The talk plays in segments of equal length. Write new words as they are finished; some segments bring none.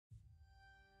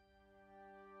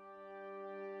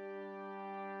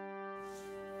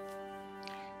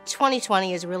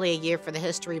2020 is really a year for the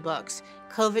history books.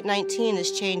 COVID-19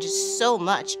 has changed so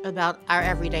much about our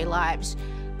everyday lives.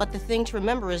 But the thing to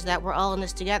remember is that we're all in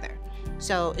this together.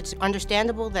 So it's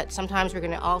understandable that sometimes we're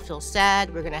going to all feel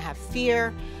sad, we're going to have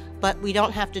fear, but we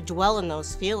don't have to dwell in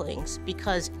those feelings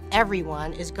because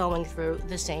everyone is going through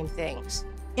the same things.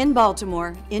 In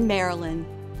Baltimore, in Maryland,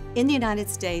 in the United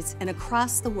States, and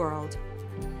across the world,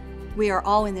 we are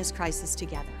all in this crisis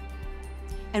together.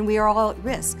 And we are all at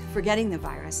risk for getting the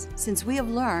virus, since we have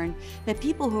learned that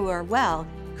people who are well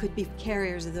could be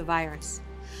carriers of the virus.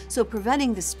 So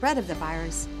preventing the spread of the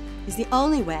virus is the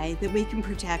only way that we can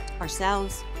protect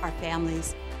ourselves, our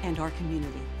families, and our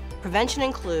community. Prevention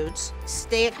includes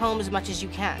stay at home as much as you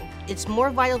can. It's more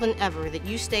vital than ever that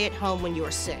you stay at home when you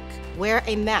are sick. Wear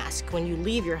a mask when you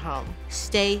leave your home.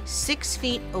 Stay 6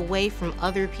 feet away from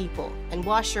other people and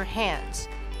wash your hands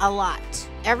a lot.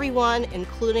 Everyone,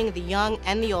 including the young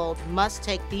and the old, must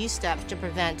take these steps to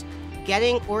prevent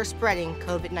getting or spreading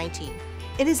COVID-19.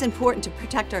 It is important to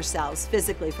protect ourselves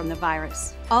physically from the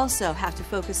virus. Also have to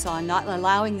focus on not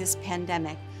allowing this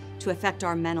pandemic to affect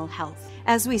our mental health.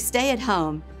 As we stay at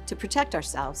home to protect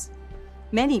ourselves,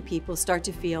 many people start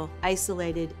to feel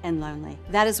isolated and lonely.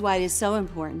 That is why it is so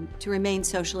important to remain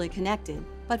socially connected,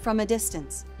 but from a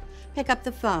distance. Pick up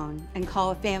the phone and call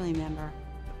a family member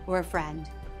or a friend.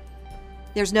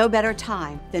 There's no better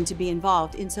time than to be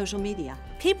involved in social media.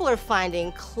 People are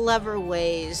finding clever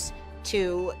ways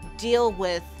to deal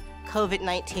with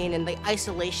COVID-19 and the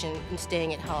isolation and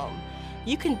staying at home.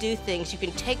 You can do things. You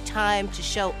can take time to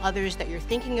show others that you're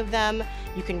thinking of them.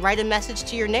 You can write a message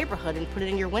to your neighborhood and put it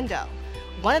in your window.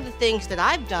 One of the things that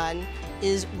I've done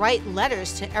is write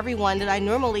letters to everyone that I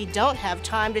normally don't have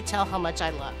time to tell how much I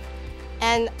love.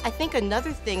 And I think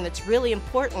another thing that's really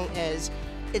important is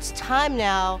it's time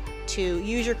now to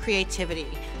use your creativity.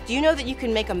 Do you know that you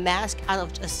can make a mask out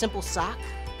of a simple sock?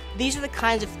 These are the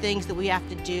kinds of things that we have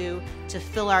to do to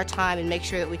fill our time and make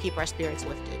sure that we keep our spirits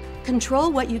lifted.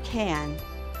 Control what you can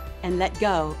and let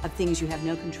go of things you have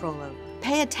no control over.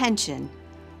 Pay attention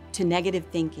to negative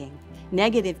thinking.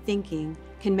 Negative thinking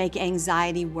can make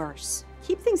anxiety worse.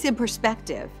 Keep things in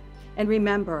perspective and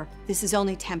remember, this is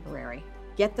only temporary.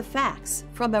 Get the facts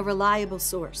from a reliable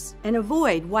source and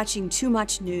avoid watching too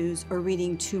much news or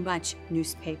reading too much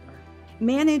newspaper.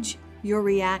 Manage your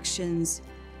reactions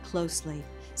closely.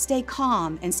 Stay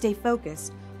calm and stay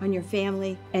focused on your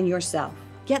family and yourself.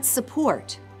 Get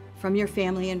support from your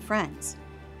family and friends.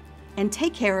 And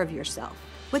take care of yourself.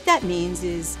 What that means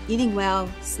is eating well,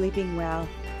 sleeping well,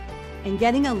 and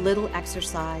getting a little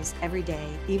exercise every day,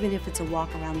 even if it's a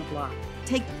walk around the block.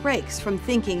 Take breaks from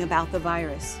thinking about the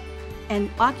virus and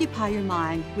occupy your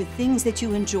mind with things that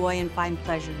you enjoy and find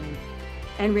pleasure in.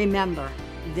 And remember,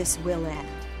 this will end.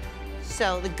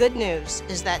 So the good news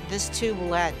is that this too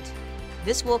will end.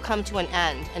 This will come to an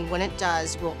end, and when it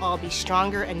does, we'll all be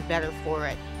stronger and better for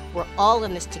it. We're all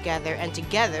in this together, and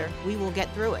together we will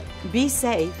get through it. Be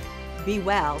safe, be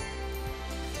well,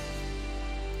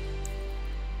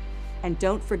 and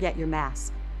don't forget your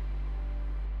mask.